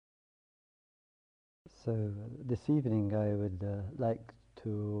So this evening I would like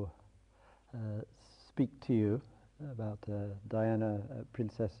to speak to you about Diana,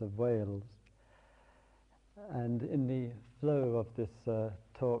 Princess of Wales. And in the flow of this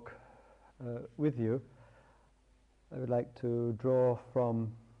talk with you, I would like to draw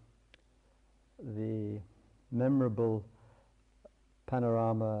from the memorable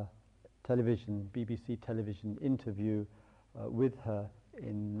Panorama television, BBC television interview with her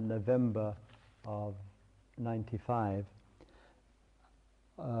in November of '95.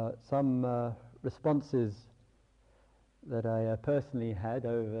 Some responses that I personally had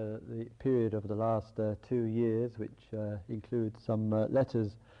over the period of the last 2 years, which include some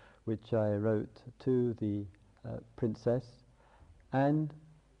letters which I wrote to the Princess, and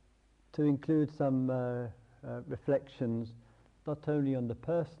to include some reflections not only on the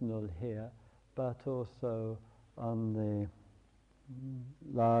personal here, but also on the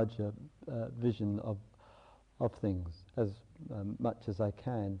larger vision of things, as much as I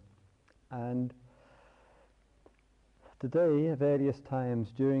can. And today, at various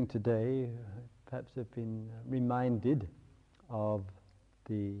times during today, perhaps I've been reminded of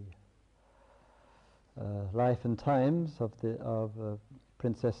the life and times of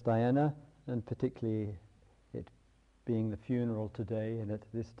Princess Diana, and particularly it being the funeral today, and at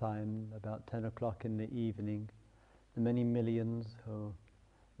this time, about 10 o'clock in the evening, the many millions who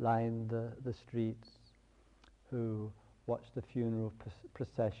lined the streets, who watched the funeral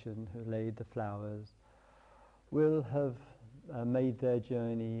procession, who laid the flowers, will have made their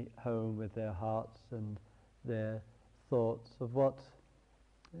journey home with their hearts and their thoughts of what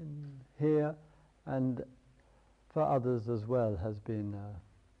here and for others as well has been a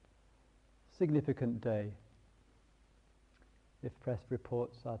significant day. If press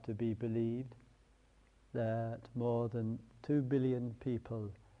reports are to be believed, that more than 2 billion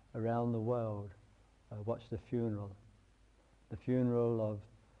people around the world watched the funeral of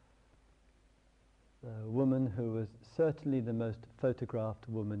a woman who was certainly the most photographed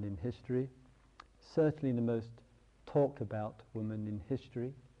woman in history, certainly the most talked about woman in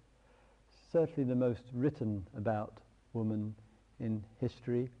history, certainly the most written about woman in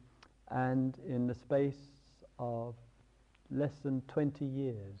history, and in the space of less than 20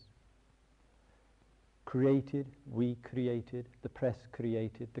 years we created, the press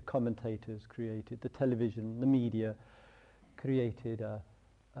created, the commentators created, the television, the media created a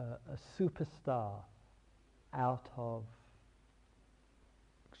superstar out of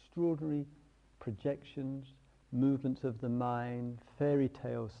extraordinary projections, movements of the mind, fairy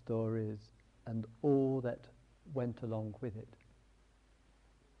tale stories, and all that went along with it.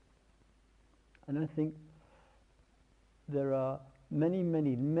 And I think there are many,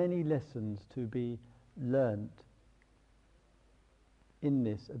 many, many lessons to be learnt in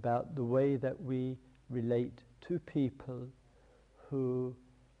this about the way that we relate to people who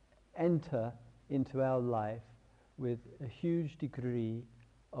enter into our life with a huge degree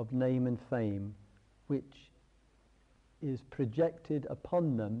of name and fame, which is projected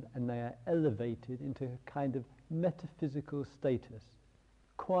upon them, and they are elevated into a kind of metaphysical status,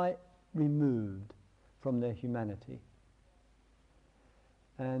 quite removed from their humanity.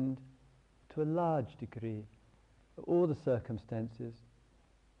 And to a large degree, all the circumstances,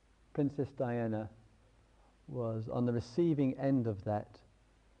 Princess Diana was on the receiving end of that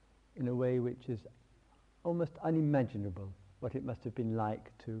in a way which is almost unimaginable what it must have been like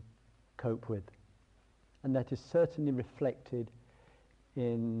to cope with. And that is certainly reflected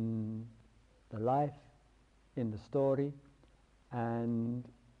in the life, in the story, and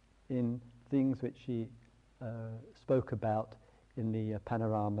in things which she spoke about in the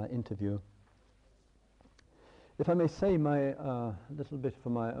Panorama interview. If I may say my little bit for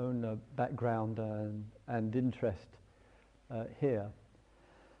my own background and interest here,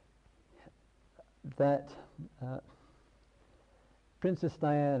 that Princess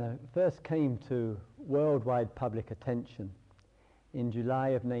Diana first came to worldwide public attention in July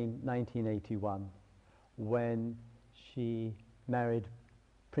of 1981, when she married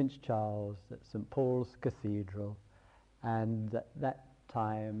Prince Charles at St. Paul's Cathedral, and at that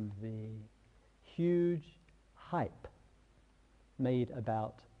time the huge hype made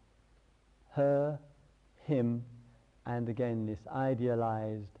about her, him, and again this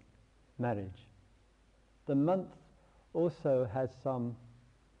idealized marriage. The month also has some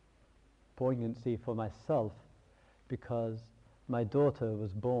poignancy for myself, because my daughter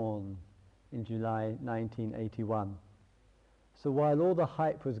was born in July 1981. So while all the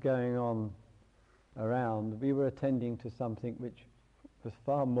hype was going on around, we were attending to something which was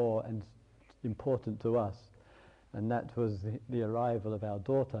far more and important to us, and that was the arrival of our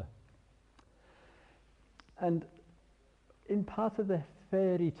daughter. And in part of the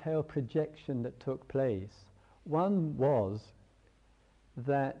fairy tale projection that took place, one was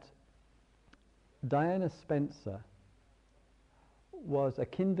that Diana Spencer was a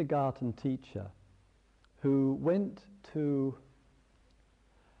kindergarten teacher who went to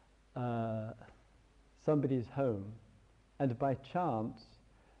somebody's home and by chance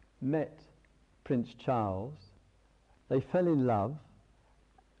met Prince Charles. They fell in love.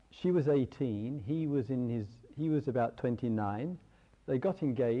 She was 18, he was about 29. They got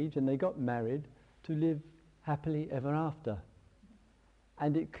engaged and they got married to live happily ever after.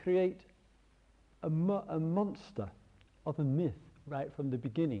 And it created a monster of a myth right from the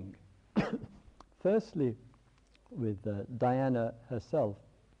beginning. Firstly, with Diana herself.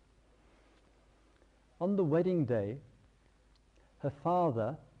 On the wedding day, her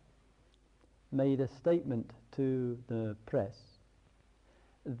father made a statement to the press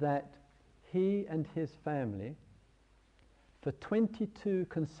that he and his family, for 22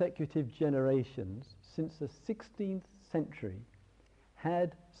 consecutive generations since the 16th century,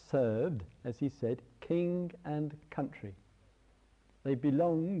 had served, as he said, king and country. They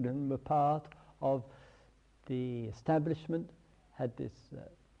belonged and were part of the establishment, had this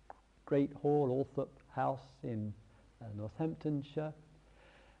great hall, Althorp House in Northamptonshire,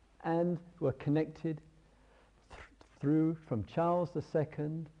 and were connected through from Charles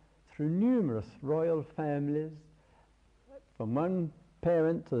II, through numerous royal families, from one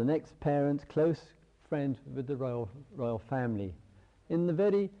parent to the next parent, close friends with the royal family. In the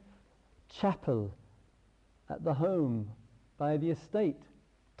very chapel at the home by the estate,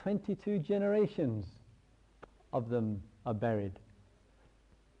 22 generations of them are buried.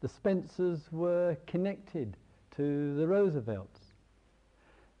 The Spencers were connected to the Roosevelts.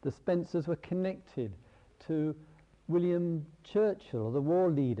 The Spencers were connected to William Churchill, the war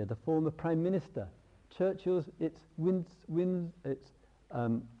leader, the former Prime Minister. Churchill's, it's Winston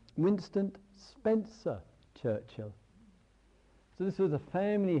Spencer Churchill. So this was a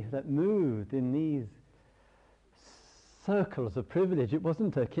family that moved in these circles of privilege. It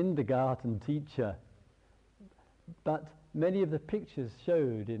wasn't a kindergarten teacher, but many of the pictures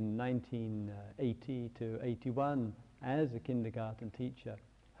showed in 1980 to 81 as a kindergarten teacher,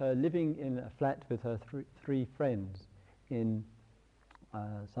 her living in a flat with her three friends in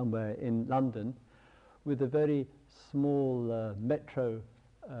somewhere in London, with a very small metro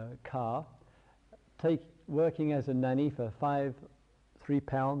car, working as a nanny for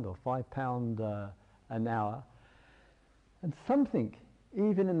 £3 or £5 an hour. And something,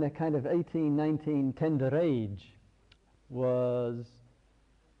 even in the kind of 18, 19 tender age, was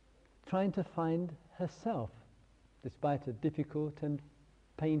trying to find herself, despite a difficult and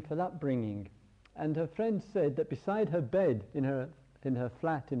painful upbringing. And her friend said that beside her bed in her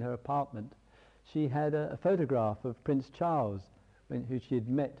flat, in her apartment, she had a photograph of Prince Charles, who she had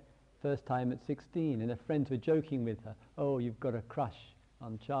met first time at 16, and her friends were joking with her, "Oh, you've got a crush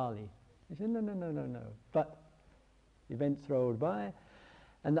on Charlie." She said, no. But events rolled by,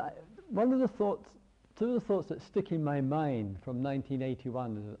 and two of the thoughts that stick in my mind from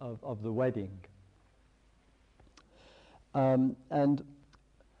 1981 of the wedding, and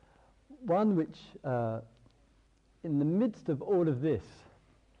one which, in the midst of all of this,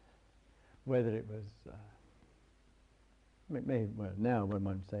 whether it was, now one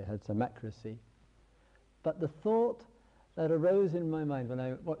might say it had some accuracy, but the thought that arose in my mind when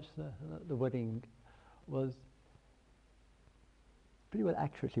I watched the wedding was pretty well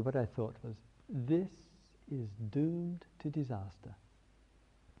accurately what I thought was, this is doomed to disaster.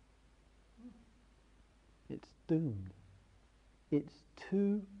 It's doomed. It's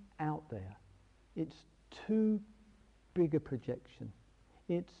too out there. It's too big a projection.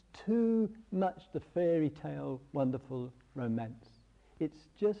 It's too much the fairy tale, wonderful romance. It's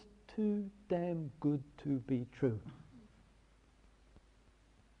just too damn good to be true.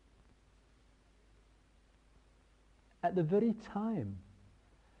 At the very time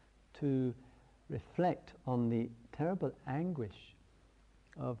to reflect on the terrible anguish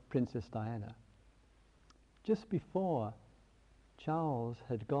of Princess Diana, just before Charles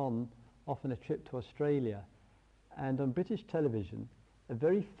had gone off on a trip to Australia, and on British television a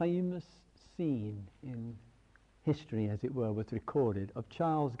very famous scene in history, as it were, was recorded of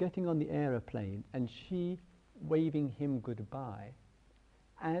Charles getting on the aeroplane and she waving him goodbye,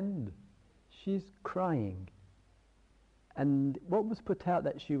 and she's crying. And what was put out,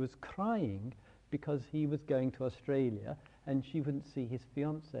 that she was crying because he was going to Australia and she wouldn't see his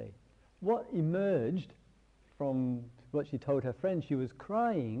fiancée. What emerged from what she told her friends, she was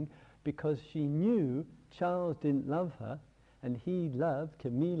crying because she knew Charles didn't love her and he loved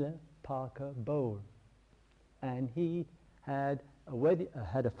Camilla Parker Bowles. and he had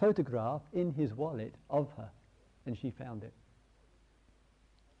had a photograph in his wallet of her, and she found it.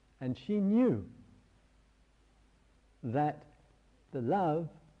 And she knew that the love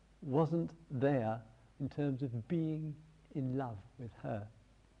wasn't there in terms of being in love with her.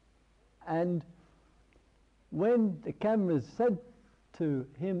 And when the cameras said to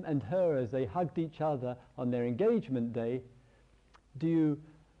him and her as they hugged each other on their engagement day, "Do you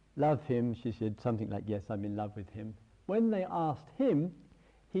love him?" she said something like, "Yes, I'm in love with him." When they asked him,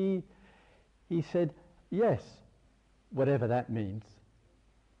 he said, "Yes," whatever that means.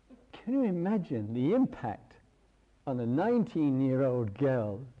 Can you imagine the impact on a 19-year-old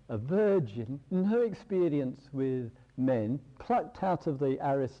girl, a virgin, no experience with men, plucked out of the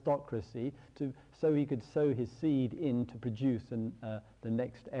aristocracy so he could sow his seed in to produce the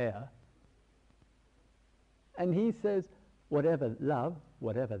next heir? And he says, whatever love,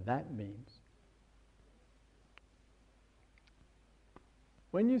 whatever that means.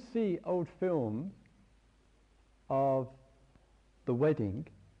 When you see old films of the wedding,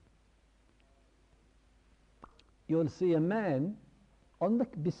 you'll see a man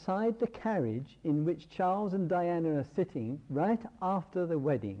beside the carriage in which Charles and Diana are sitting right after the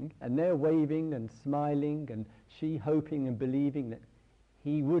wedding, and they're waving and smiling, and she hoping and believing that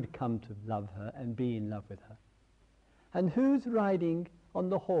he would come to love her and be in love with her. And who's riding on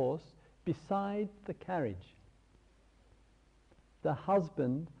the horse beside the carriage? The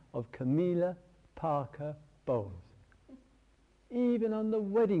husband of Camilla Parker Bowles. Even on the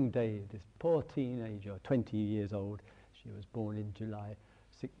wedding day, this poor teenager, 20 years old, she was born in July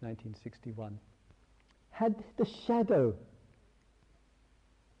 1961, had the shadow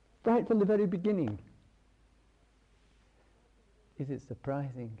right from the very beginning. Is it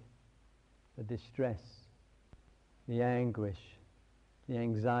surprising? The distress, the anguish, the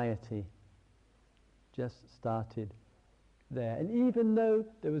anxiety just started there. And even though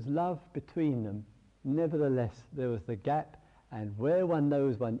there was love between them, nevertheless there was the gap, and where one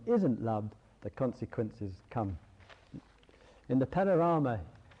knows one isn't loved, the consequences come. In the Panorama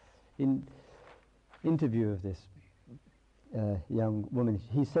interview of this young woman,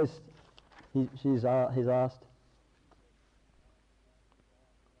 he says, he's asked,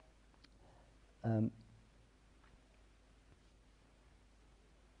 a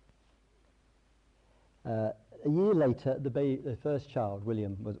year later, the first child,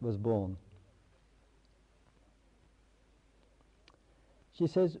 William, was born. She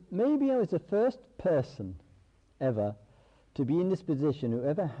says, "Maybe I was the first person ever to be in this position who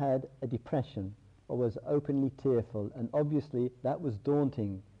ever had a depression or was openly tearful, and obviously that was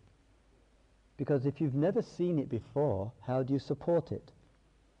daunting, because if you've never seen it before, how do you support it?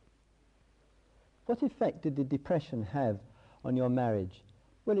 What effect did the depression have on your marriage?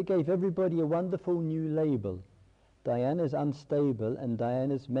 Well, it gave everybody a wonderful new label. Diana's unstable and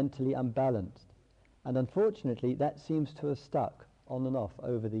Diana's mentally unbalanced. And unfortunately, that seems to have stuck on and off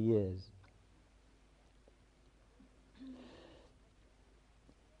over the years.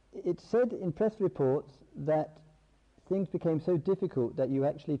 It's said in press reports that things became so difficult that you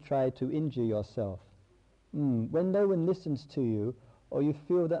actually tried to injure yourself. When no one listens to you, or you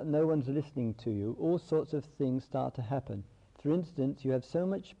feel that no one's listening to you, all sorts of things start to happen. For instance, you have so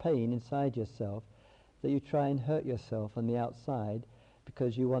much pain inside yourself that you try and hurt yourself on the outside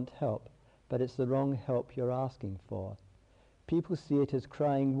because you want help, but it's the wrong help you're asking for. People see it as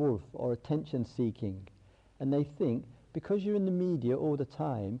crying wolf or attention seeking, and they think because you're in the media all the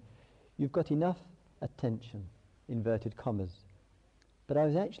time, you've got enough attention, inverted commas. But I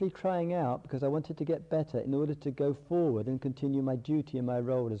was actually crying out because I wanted to get better in order to go forward and continue my duty and my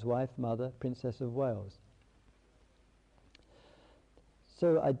role as wife, mother, Princess of Wales.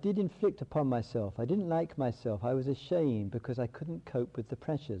 So I did inflict upon myself. I didn't like myself. I was ashamed because I couldn't cope with the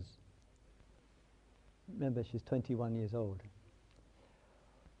pressures." Remember, she's 21 years old.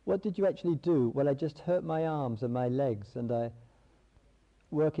 "What did you actually do?" "Well, I just hurt my arms and my legs, and I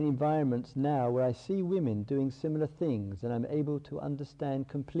work in environments now where I see women doing similar things, and I'm able to understand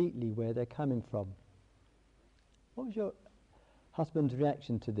completely where they're coming from." What was your husband's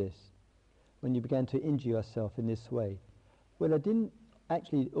reaction to this when you began to injure yourself in this way? "Well, I didn't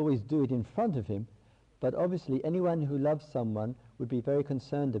actually always do it in front of him, but obviously anyone who loves someone would be very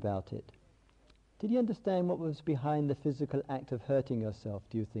concerned about it." Did he understand what was behind the physical act of hurting yourself,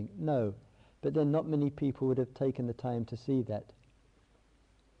 do you think? No, but then not many people would have taken the time to see that.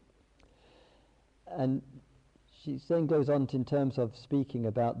 And she then goes on in terms of speaking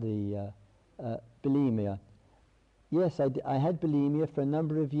about the bulimia. "Yes, I had bulimia for a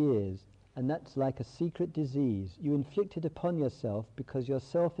number of years, and that's like a secret disease. You inflict it upon yourself because your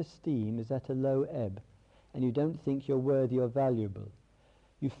self-esteem is at a low ebb. and you don't think you're worthy or valuable.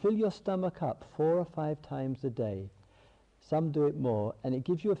 You fill your stomach up 4 or 5 times a day. Some do it more, and it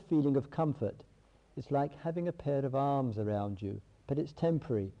gives you a feeling of comfort. It's like having a pair of arms around you, but it's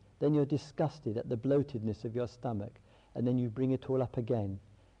temporary. Then you're disgusted at the bloatedness of your stomach, and then you bring it all up again.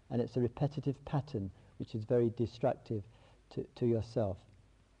 And it's a repetitive pattern which is very destructive to yourself.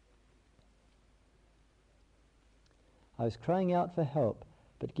 I was crying out for help,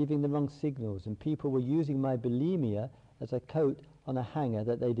 but giving the wrong signals, and people were using my bulimia as a coat on a hanger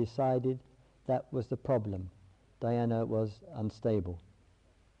that they decided that was the problem. Diana was unstable.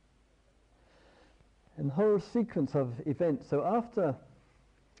 And the whole sequence of events. So after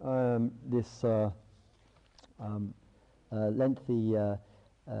this lengthy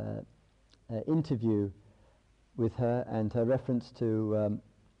interview with her and her reference to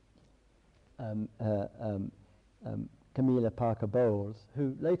Camilla Parker Bowles,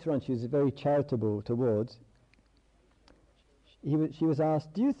 who later on she was very charitable towards, she was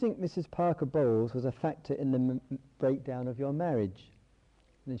asked, do you think Mrs. Parker Bowles was a factor in the breakdown of your marriage?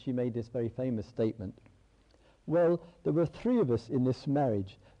 And then she made this very famous statement. Well, there were 3 of us in this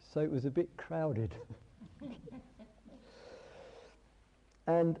marriage, so it was a bit crowded.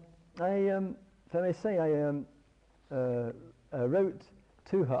 And if I may say, I wrote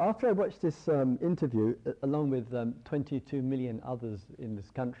to her, after I watched this interview, along with 22 million others in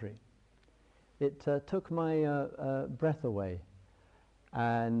this country, it took my breath away.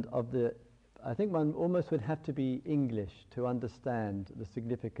 And I think one almost would have to be English to understand the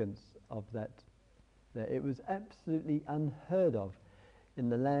significance of that. It was absolutely unheard of in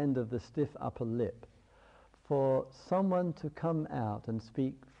the land of the stiff upper lip for someone to come out and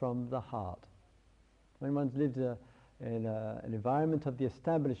speak from the heart. When one's lived in an environment of the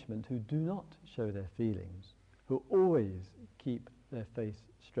establishment who do not show their feelings, who always keep their face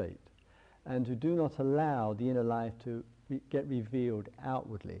straight, and who do not allow the inner life to get revealed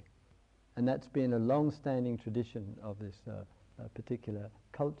outwardly. And that's been a long-standing tradition of this particular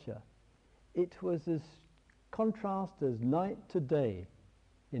culture. It was as contrast as night to day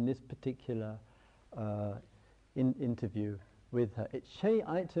in this particular interview with her.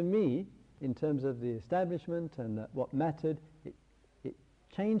 To me, in terms of the establishment and what mattered, it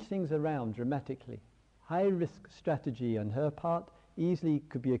changed things around dramatically. High-risk strategy on her part, easily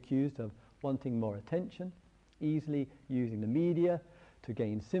could be accused of wanting more attention, easily using the media to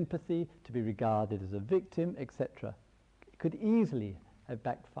gain sympathy, to be regarded as a victim, etc. It could easily have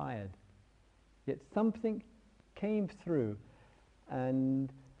backfired. Yet something came through,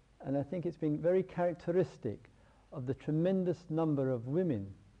 and I think it's been very characteristic of the tremendous number of women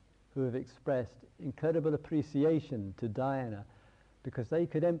who have expressed incredible appreciation to Diana because they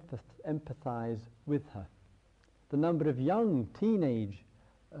could empathize with her. The number of young teenage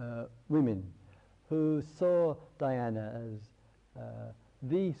women who saw Diana as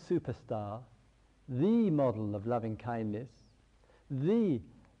the superstar, the model of loving kindness, the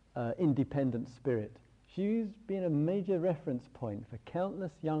independent spirit. She's been a major reference point for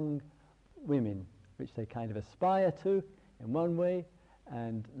countless young women, which they kind of aspire to in one way,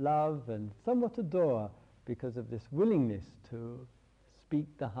 and love and somewhat adore because of this willingness to speak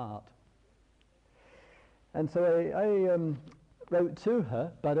the heart. And so I wrote to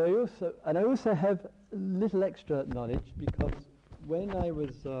her, but I also have little extra knowledge because when I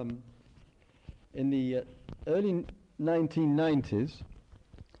was in the early 1990s,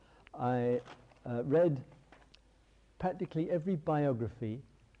 I read practically every biography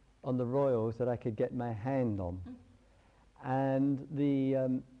on the royals that I could get my hand on. And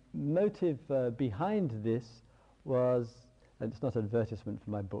the motive behind this was, and it's not an advertisement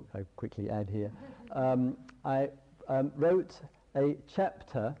for my book, I quickly add here, I wrote a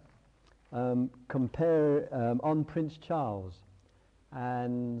chapter on Prince Charles.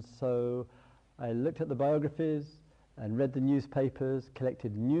 And so I looked at the biographies and read the newspapers,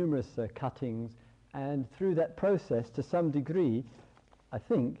 collected numerous cuttings, and through that process, to some degree, I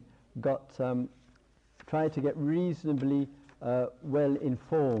think, tried to get reasonably well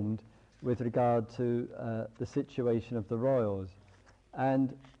informed with regard to the situation of the royals.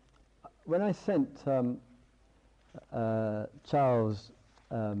 And when I sent Charles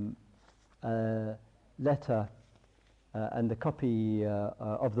a letter and the copy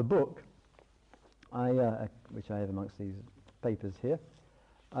of the book, which I have amongst these papers here,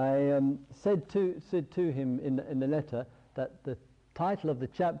 I said to him in the letter that the title of the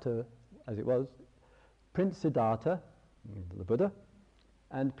chapter, as it was, Prince Siddhartha, the Buddha,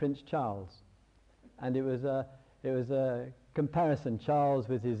 and Prince Charles. And it was a comparison, Charles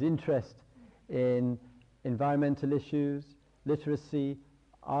with his interest in environmental issues, literacy,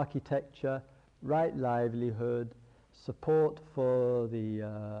 architecture, right livelihood, support for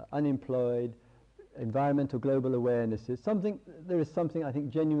the unemployed, environmental global awarenesses. There is something I think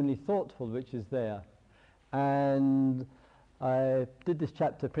genuinely thoughtful which is there. And I did this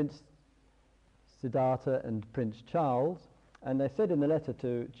chapter, Prince Siddhartha and Prince Charles, and I said in the letter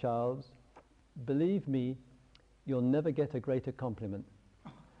to Charles, believe me, you'll never get a greater compliment.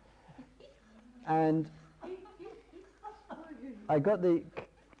 And I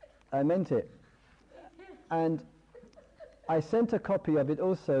meant it. And I sent a copy of it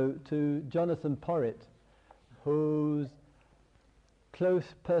also to Jonathan Porritt, who's close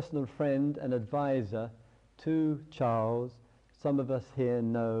personal friend and advisor to Charles. Some of us here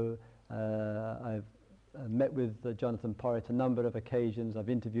know, I've met with Jonathan Porritt a number of occasions. I've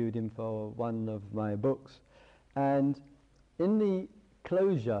interviewed him for one of my books. And in the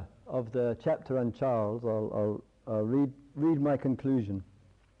closure of the chapter on Charles, I'll read my conclusion.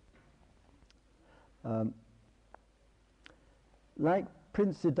 Like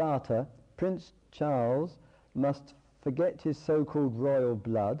Prince Siddhartha, Prince Charles must forget his so-called royal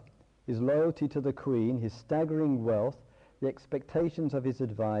blood, his loyalty to the Queen, his staggering wealth, the expectations of his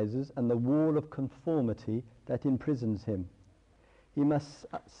advisors, and the wall of conformity that imprisons him. He must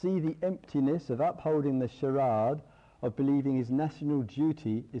see the emptiness of upholding the charade of believing his national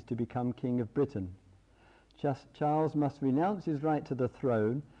duty is to become King of Britain. Charles must renounce his right to the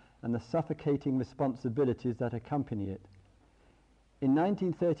throne and the suffocating responsibilities that accompany it. In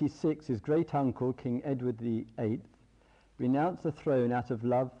 1936, his great-uncle, King Edward VIII, renounced the throne out of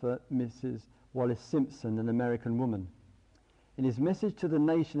love for Mrs. Wallis Simpson, an American woman. In his message to the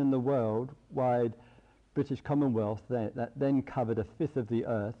nation and the world-wide British Commonwealth that then covered a fifth of the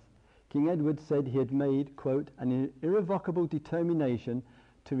earth, King Edward said he had made, quote, an irrevocable determination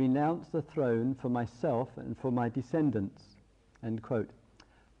to renounce the throne for myself and for my descendants, end quote.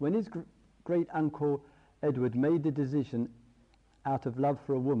 When his great-uncle Edward made the decision out of love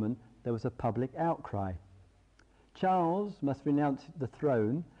for a woman, there was a public outcry. Charles must renounce the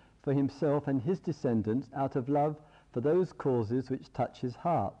throne for himself and his descendants out of love for those causes which touch his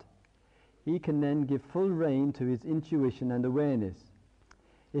heart. He can then give full rein to his intuition and awareness.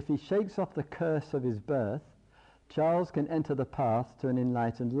 If he shakes off the curse of his birth, Charles can enter the path to an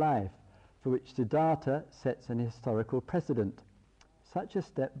enlightened life, for which Siddhartha sets an historical precedent. Such a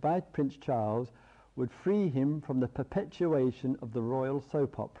step by Prince Charles would free him from the perpetuation of the royal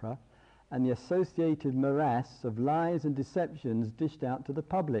soap opera and the associated morass of lies and deceptions dished out to the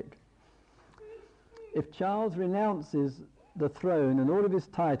public. If Charles renounces the throne and all of his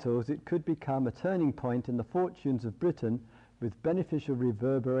titles, it could become a turning point in the fortunes of Britain with beneficial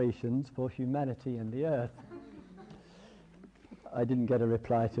reverberations for humanity and the earth. I didn't get a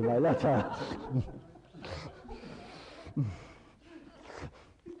reply to my letter.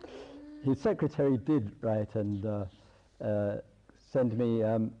 His secretary did write and send me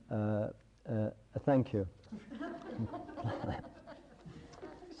a thank you.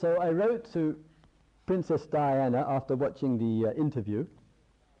 So I wrote to Princess Diana after watching the interview,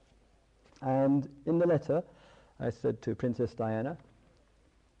 and in the letter I said to Princess Diana,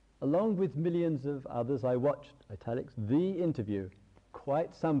 along with millions of others I watched, italics, the interview.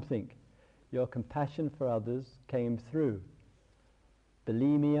 Quite something. Your compassion for others came through.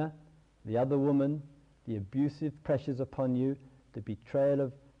 Bulimia, the other woman, the abusive pressures upon you, the betrayal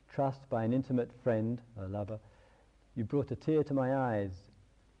of trust by an intimate friend, a lover, you brought a tear to my eyes.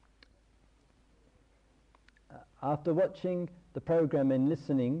 After watching the program and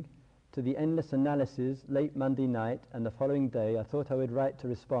listening to the endless analysis late Monday night and the following day, I thought I would write to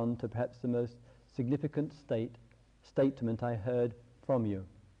respond to perhaps the most significant statement I heard from you.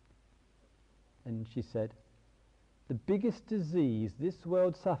 And she said, the biggest disease this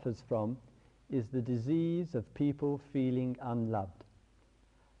world suffers from is the disease of people feeling unloved.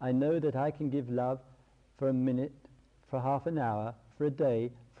 I know that I can give love for a minute, for half an hour, for a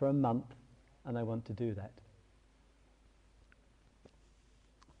day, for a month, and I want to do that.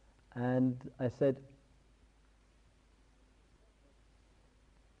 And I said,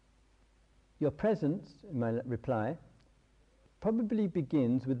 your presence, in my reply, probably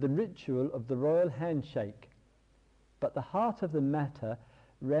begins with the ritual of the royal handshake, but the heart of the matter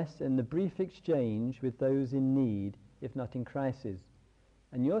rests in the brief exchange with those in need, if not in crisis,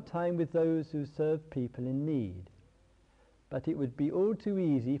 and your time with those who serve people in need. But it would be all too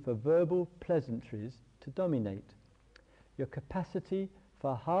easy for verbal pleasantries to dominate. Your capacity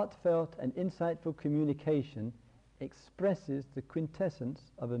for heartfelt and insightful communication expresses the quintessence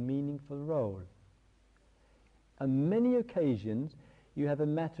of a meaningful role. On many occasions, you have a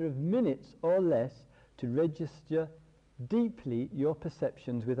matter of minutes or less to register deeply your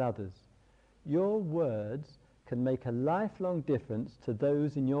perceptions with others. Your words can make a lifelong difference to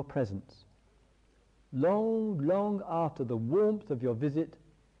those in your presence, long, long after the warmth of your visit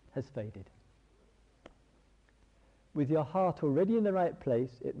has faded. With your heart already in the right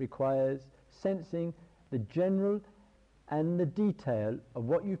place, it requires sensing the general and the detail of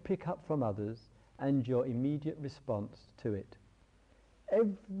what you pick up from others and your immediate response to it.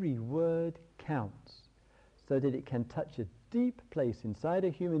 Every word counts, so that it can touch a deep place inside a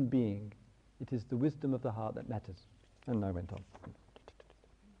human being. It is the wisdom of the heart that matters. And I went on.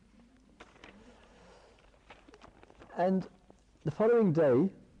 And the following day,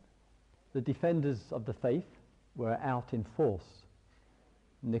 the defenders of the faith were out in force.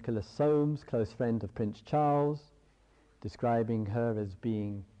 Nicholas Soames, close friend of Prince Charles, describing her as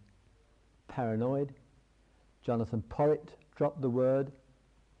being paranoid. Jonathan Porritt dropped the word.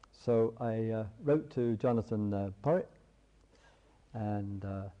 So I wrote to Jonathan Porritt and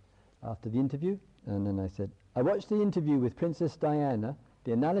after the interview, and then I said, I watched the interview with Princess Diana,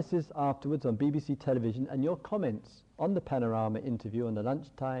 the analysis afterwards on BBC television, and your comments on the Panorama interview on the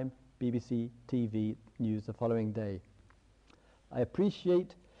lunchtime BBC TV news the following day. I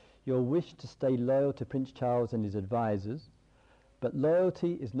appreciate your wish to stay loyal to Prince Charles and his advisors, but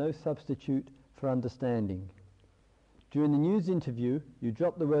loyalty is no substitute for understanding. During the news interview, you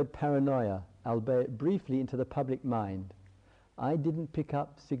dropped the word paranoia, albeit briefly, into the public mind. I didn't pick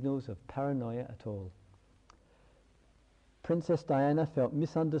up signals of paranoia at all. Princess Diana felt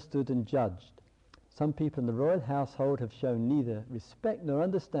misunderstood and judged. Some people in the royal household have shown neither respect nor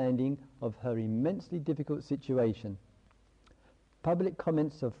understanding of her immensely difficult situation. Public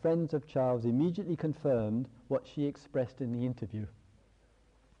comments of friends of Charles immediately confirmed what she expressed in the interview.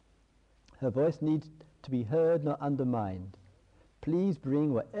 Her voice needs to be heard, not undermined. Please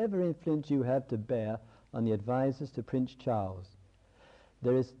bring whatever influence you have to bear on the advisors to Prince Charles.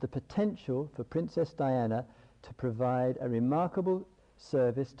 There is the potential for Princess Diana to provide a remarkable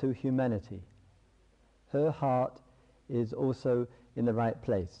service to humanity. Her heart is also in the right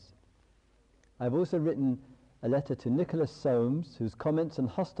place. I've also written a letter to Nicholas Soames, whose comments and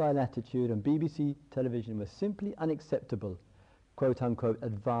hostile attitude on BBC television were simply unacceptable, quote-unquote,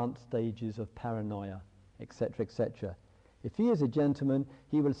 advanced stages of paranoia, etc., etc. If he is a gentleman,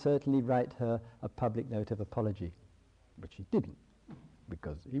 he will certainly write her a public note of apology. But he didn't,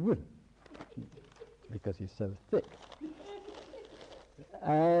 because he wouldn't, because he's so thick.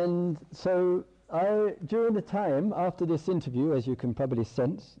 And so during the time after this interview, as you can probably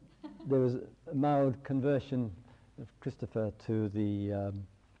sense, there was a mild conversion of Christopher to the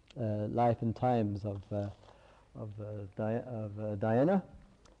life and times of Diana,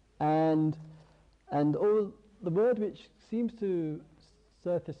 and all the word which seems to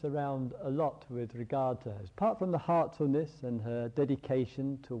surface around a lot with regard to her, apart from the heartfulness and her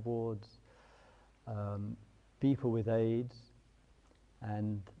dedication towards people with AIDS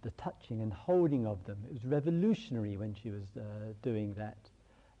and the touching and holding of them. It was revolutionary when she was doing that.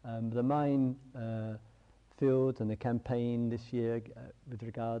 The mine fields and the campaign this year with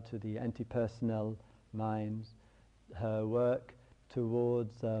regard to the anti-personnel mines, her work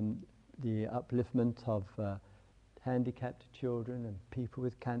towards the upliftment of handicapped children and people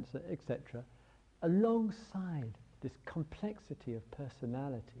with cancer, etc., alongside this complexity of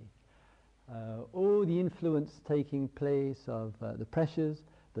personality, all the influence taking place of the pressures,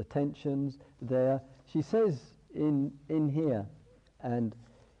 the tensions there. She says in here, and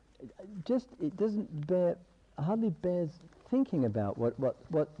it doesn't bear, hardly bears thinking about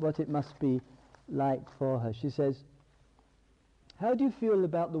what it must be like for her. She says, how do you feel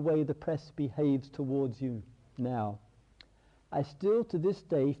about the way the press behaves towards you now? I still to this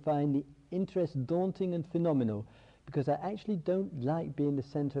day find the interest daunting and phenomenal, because I actually don't like being the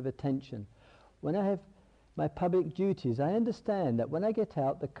centre of attention. When I have my public duties, I understand that when I get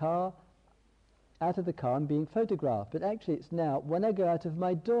out of the car, I'm being photographed. But actually it's now, when I go out of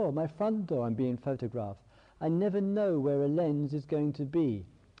my door, my front door, I'm being photographed. I never know where a lens is going to be.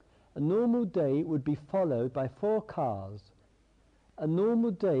 A normal day would be followed by 4 cars. A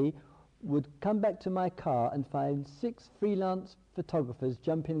normal day would come back to my car and find 6 freelance photographers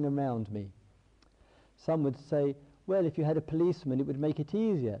jumping around me. Some would say, well, if you had a policeman, it would make it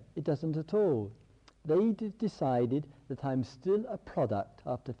easier. It doesn't at all. They decided that I'm still a product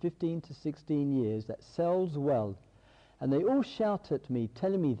after 15 to 16 years that sells well. And they all shout at me,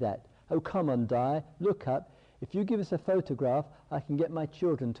 telling me that, oh, come on, Di, look up. If you give us a photograph, I can get my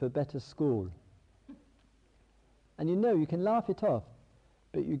children to a better school. And you know, you can laugh it off,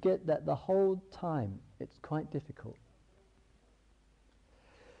 but you get that the whole time. It's quite difficult.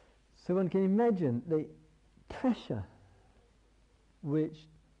 So one can imagine the pressure which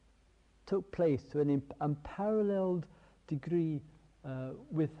took place to an unparalleled degree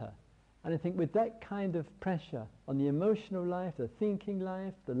with her. And I think with that kind of pressure on the emotional life, the thinking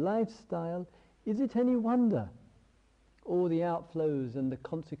life, the lifestyle, is it any wonder all the outflows and the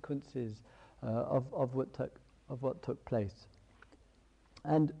consequences of what took place?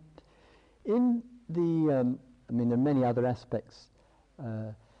 And in the, there are many other aspects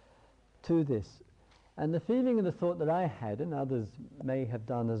to this. And the feeling and the thought that I had, and others may have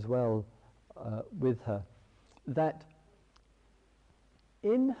done as well with her, that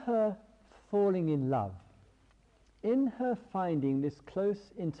in her falling in love, in her finding this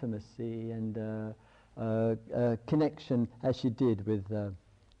close intimacy and connection as she did with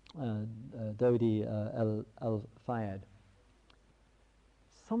Dodi al-Fayed,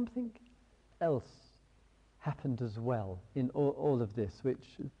 something else happened as well in all of this, which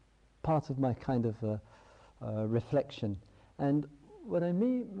is part of my kind of reflection. And what I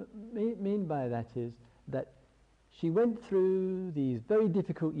mean by that is that she went through these very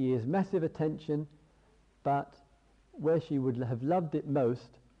difficult years, massive attention, but where she would have loved it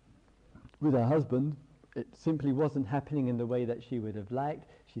most with her husband, it simply wasn't happening in the way that she would have liked.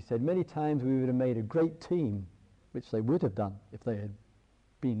 She said many times we would have made a great team, which they would have done if they had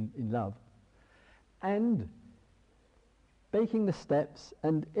been in love. And baking the steps,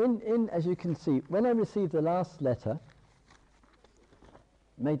 and in as you can see, when I received the last letter,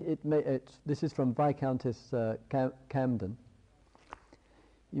 this is from Viscountess Camden.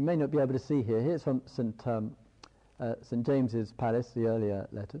 You may not be able to see here. Here's from St. James's Palace, the earlier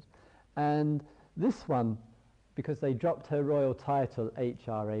letters. And this one, because they dropped her royal title,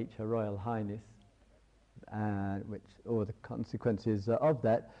 HRH, Her Royal Highness, which all the consequences of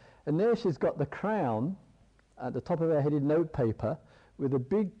that. And there she's got the crown at the top of her headed notepaper with a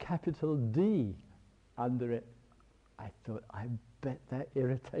big capital D under it. I thought, I bet that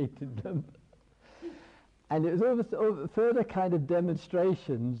irritated them. And it was all further kind of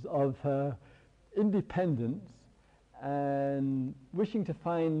demonstrations of her independence and wishing to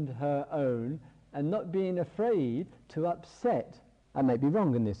find her own and not being afraid to upset, I may be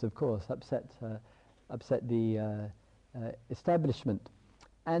wrong in this of course, upset the establishment.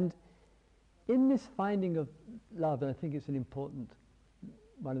 And in this finding of love, and I think it's an important,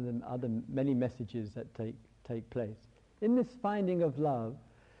 one of the other many messages that take place, in this finding of love,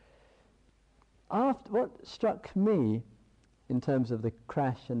 what struck me in terms of the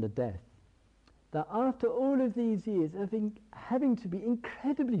crash and the death, that after all of these years of having to be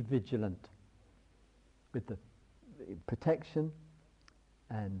incredibly vigilant with the protection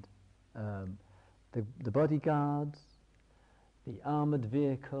and the bodyguards, the armoured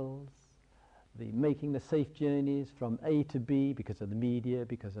vehicles, the making the safe journeys from A to B because of the media,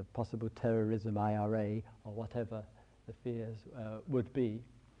 because of possible terrorism, IRA, or whatever the fears would be,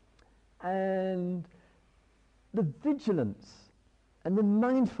 and the vigilance and the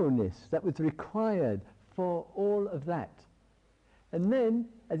mindfulness that was required for all of that. And then,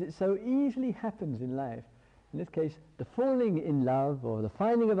 as it so easily happens in life, in this case, the falling in love or the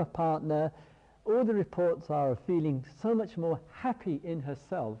finding of a partner, all the reports are of feeling so much more happy in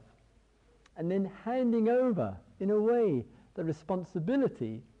herself, and then handing over, in a way, the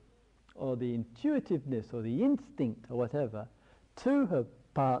responsibility or the intuitiveness or the instinct or whatever to her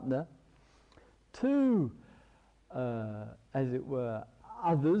partner, to, as it were,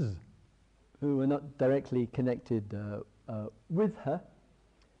 others who were not directly connected with her,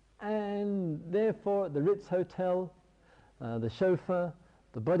 and therefore at the Ritz Hotel, the chauffeur,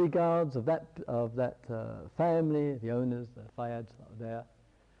 the bodyguards of that family, the owners, the Fayads are there,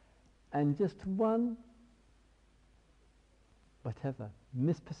 and just one, whatever,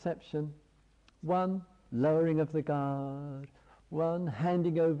 misperception, one lowering of the guard, one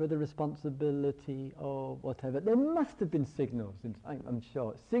handing over the responsibility or whatever. There must have been signals, I'm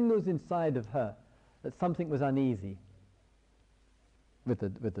sure, signals inside of her that something was uneasy with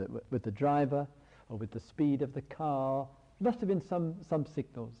the driver or with the speed of the car. Must have been some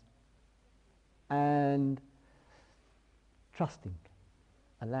signals. And trusting,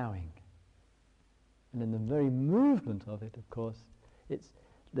 allowing. And in the very movement of it, of course, it's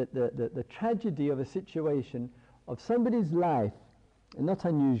the tragedy of a situation of somebody's life, and not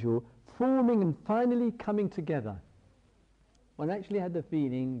unusual, forming and finally coming together. One actually had the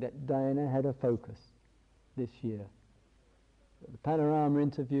feeling that Diana had a focus this year. The Panorama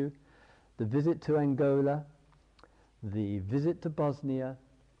interview, the visit to Angola, the visit to Bosnia,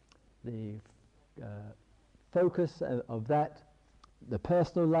 the focus of that, the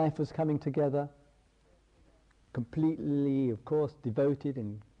personal life was coming together, completely, of course, devoted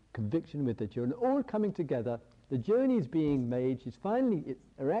in conviction with the children, all coming together The journey is being made. She's finally, it's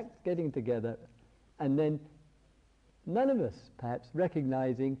Iraq getting together, and then none of us perhaps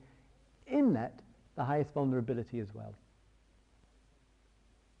recognizing in that the highest vulnerability as well.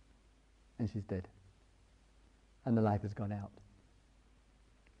 And she's dead. And the life has gone out.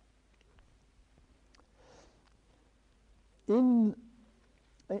 In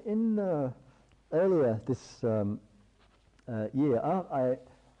earlier this year, I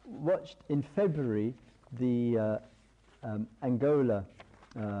watched in February the Angola,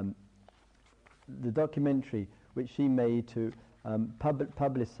 the documentary which she made to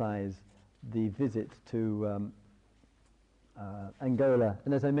publicize the visit to Angola.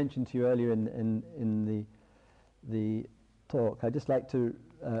 And as I mentioned to you earlier in the talk, I'd just like to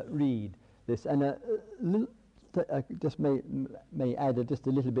read this, and I just may add just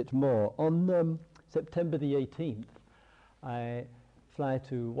a little bit more. On September the 18th, I fly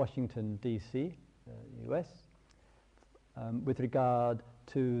to Washington, D.C., US, with regard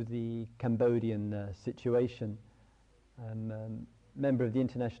to the Cambodian situation. I'm a member of the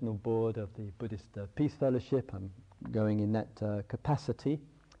International Board of the Buddhist Peace Fellowship. I'm going in that capacity.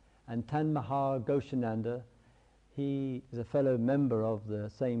 And Tan Mahar Goshananda, he is a fellow member of the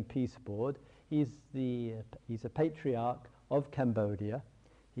same Peace Board. He's a patriarch of Cambodia.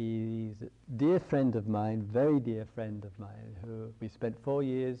 He's a dear friend of mine, very dear friend of mine, who we spent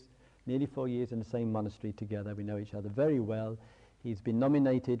nearly 4 years in the same monastery together. We know each other very well. He's been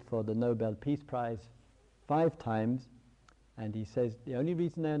nominated for the Nobel Peace Prize 5 times, and he says the only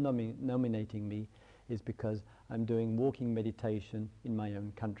reason they're nominating me is because I'm doing walking meditation in my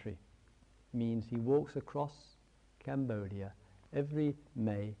own country. Means he walks across Cambodia every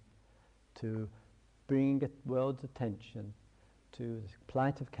May to bring the world's attention to the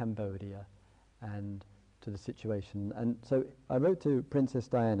plight of Cambodia and to the situation. And so I wrote to Princess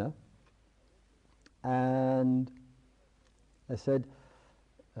Diana, and I said,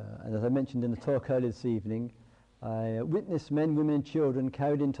 and as I mentioned in the talk earlier this evening, I witnessed men, women and children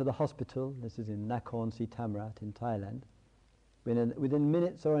carried into the hospital, this is in Nakhon Si Thammarat in Thailand, within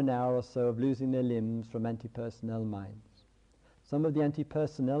minutes or an hour or so of losing their limbs from anti-personnel mines. Some of the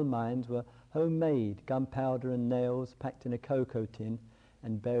anti-personnel mines were homemade, gunpowder and nails packed in a cocoa tin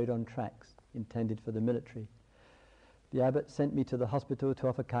and buried on tracks intended for the military. The abbot sent me to the hospital to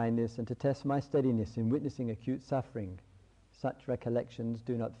offer kindness and to test my steadiness in witnessing acute suffering. Such recollections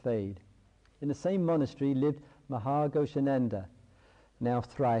do not fade. In the same monastery lived Mahar Goshananda, now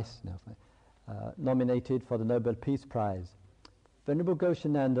thrice nominated for the Nobel Peace Prize. Venerable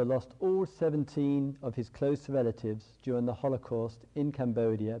Goshananda lost all 17 of his close relatives during the Holocaust in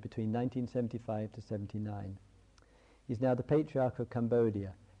Cambodia between 1975 to 79. He's now the Patriarch of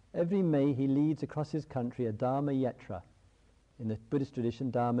Cambodia. Every May he leads across his country a Dharma Yatra. In the Buddhist tradition,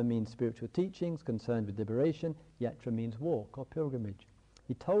 Dharma means spiritual teachings concerned with liberation. Yatra means walk or pilgrimage.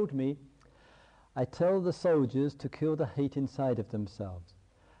 He told me, I tell the soldiers to kill the hate inside of themselves.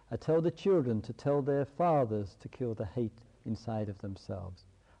 I tell the children to tell their fathers to kill the hate inside of themselves.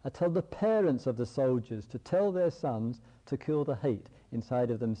 I tell the parents of the soldiers to tell their sons to kill the hate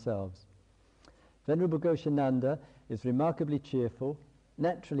inside of themselves. Venerable Goshananda is remarkably cheerful,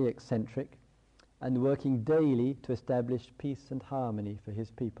 naturally eccentric, and working daily to establish peace and harmony for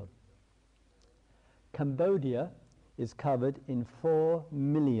his people. Cambodia is covered in 4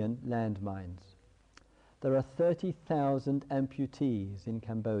 million landmines. There are 30,000 amputees in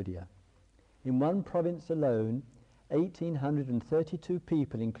Cambodia. In one province alone, 1,832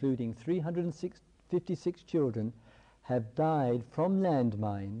 people, including 356 children, have died from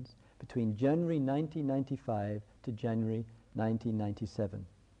landmines between January 1995 to January 1997.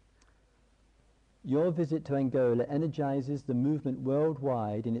 Your visit to Angola energizes the movement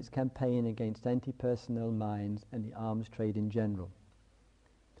worldwide in its campaign against anti-personnel mines and the arms trade in general.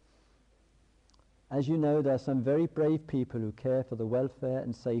 As you know, there are some very brave people who care for the welfare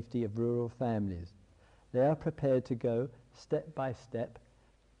and safety of rural families. They are prepared to go step by step,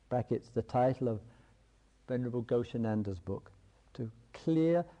 brackets the title of Venerable Goshananda's book, to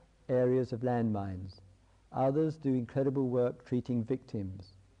clear areas of landmines. Others do incredible work treating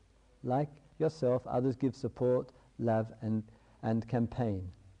victims. Like yourself, others give support, love and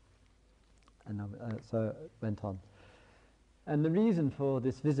campaign. And so it went on. And the reason for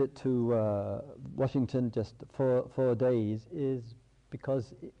this visit to Washington, just 4 days, is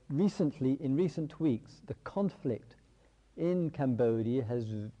because in recent weeks, the conflict in Cambodia has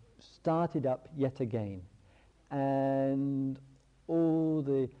started up yet again, and all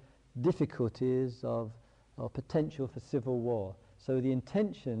the difficulties of potential for civil war. So the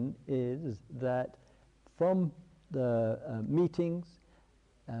intention is that from the meetings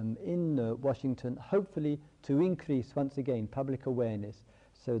in Washington, hopefully to increase, once again, public awareness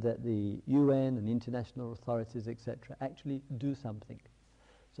so that the UN and international authorities, etc., actually do something.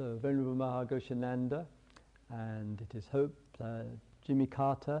 So Venerable Mahagoshananda, and it is hoped Jimmy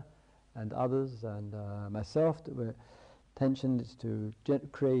Carter and others and myself, that we're intention is to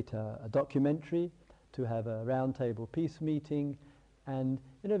create a documentary, to have a roundtable peace meeting, and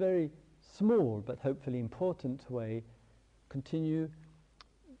in a very small but hopefully important way continue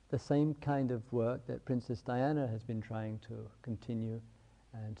the same kind of work that Princess Diana has been trying to continue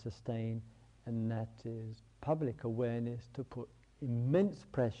and sustain, and that is public awareness, to put immense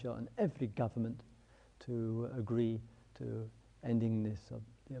pressure on every government to agree to ending this,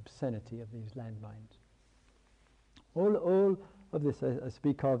 the obscenity of these landmines. All of this I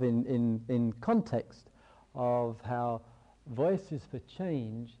speak of in context of how voices for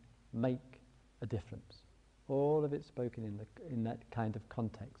change make a difference. All of it spoken in that kind of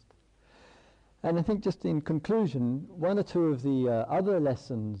context. And I think just in conclusion, one or two of the other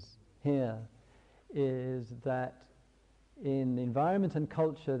lessons here is that in the environment and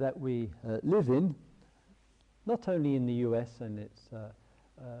culture that we live in, not only in the US and its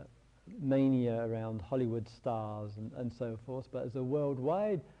mania around Hollywood stars and so forth, but as a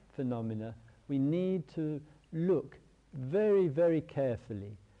worldwide phenomena, we need to look very, very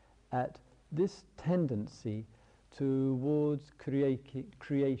carefully at this tendency towards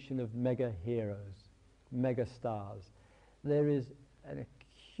creation of mega heroes, mega stars. There is an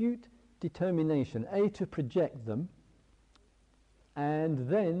acute determination, A, to project them, and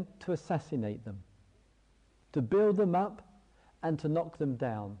then to assassinate them, to build them up and to knock them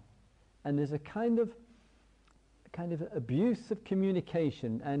down. And there's a kind of abuse of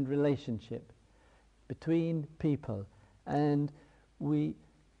communication and relationship between people, and we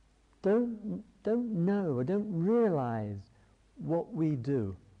don't know or don't realize what we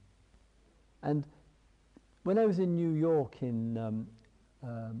do. And when I was in New York in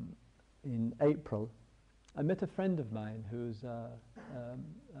April, I met a friend of mine who's a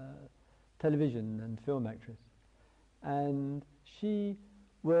television and film actress, and she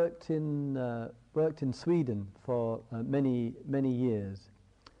worked in Sweden for many years,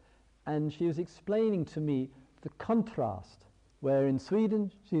 and she was explaining to me the contrast where in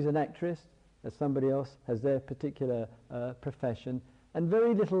Sweden she's an actress, as somebody else has their particular profession, and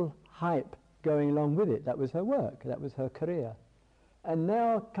very little hype going along with it. That was her work, that was her career. And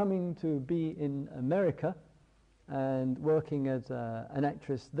now coming to be in America and working as an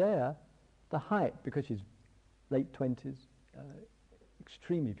actress there, the hype, because she's late 20s,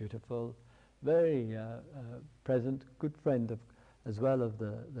 extremely beautiful, very present, good friend as well of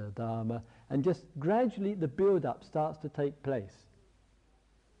the Dharma, and just gradually the build-up starts to take place.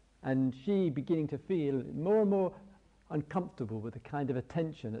 And she beginning to feel more and more uncomfortable with the kind of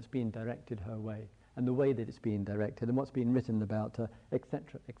attention that's being directed her way, and the way that it's being directed, and what's being written about her,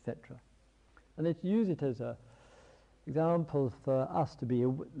 etc., etc. And let's use it as an example for us to be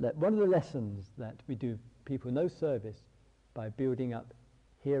one of the lessons that we do people no service by building up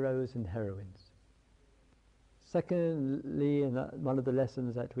heroes and heroines. Secondly, and one of the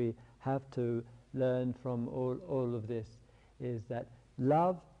lessons that we have to learn from all of this is that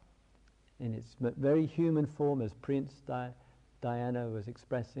love, in its very human form, as Prince Diana was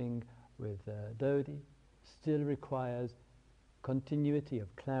expressing with Dodi, still requires continuity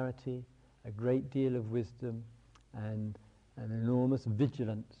of clarity, a great deal of wisdom, and an enormous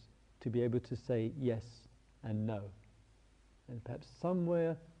vigilance to be able to say yes and no. And perhaps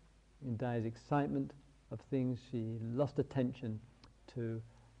somewhere in Di's excitement of things, she lost attention to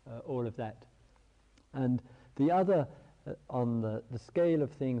all of that. And the other, on the scale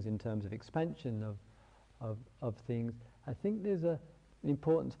of things in terms of expansion of things, I think there's an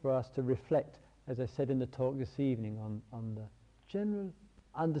importance for us to reflect, as I said in the talk this evening, on the general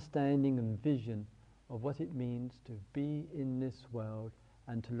understanding and vision of what it means to be in this world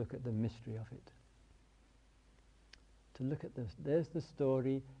and to look at the mystery of it. To look at this, there's the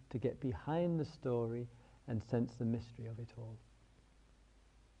story, to get behind the story and sense the mystery of it all.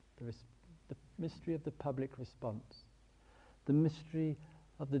 The mystery of the public response, the mystery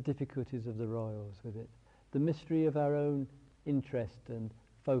of the difficulties of the royals with it, the mystery of our own interest and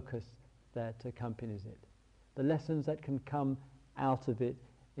focus that accompanies it, the lessons that can come out of it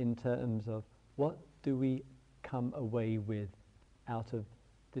in terms of what do we come away with out of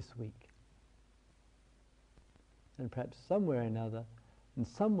this week. And perhaps somewhere or another, and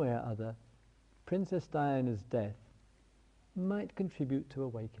somewhere or other, Princess Diana's death might contribute to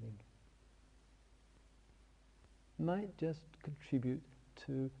awakening, might just contribute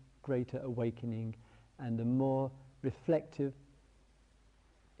to greater awakening and a more reflective,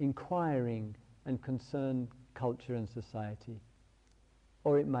 inquiring and concern culture and society.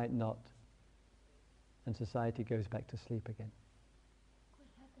 Or it might not, and society goes back to sleep again. What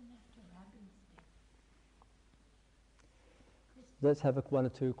happened after Robin's death? Let's have 1 or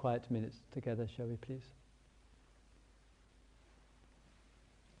 2 quiet minutes together, shall we please?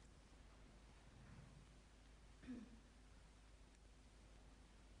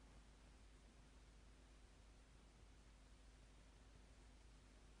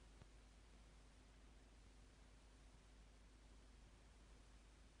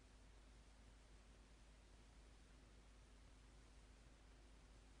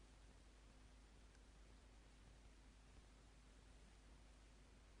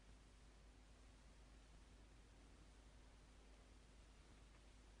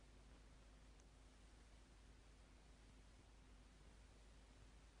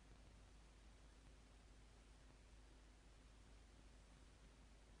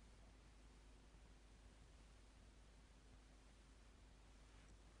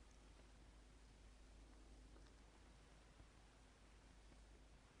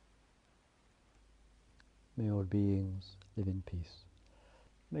 May all beings live in peace.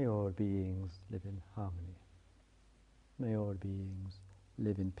 May all beings live in harmony. May all beings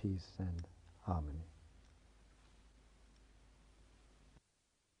live in peace and harmony.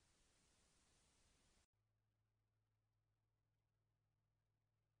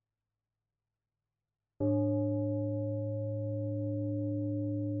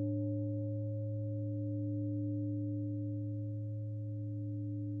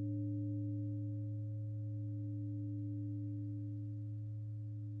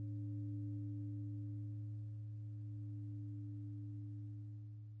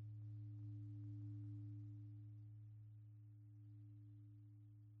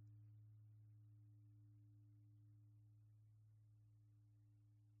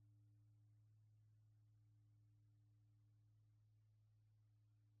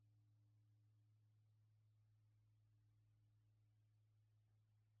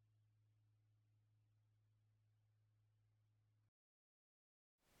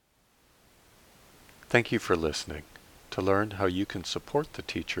 Thank you for listening. To learn how you can support the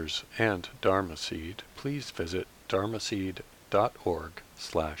teachers and Dharma Seed, please visit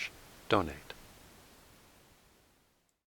dharmaseed.org/donate.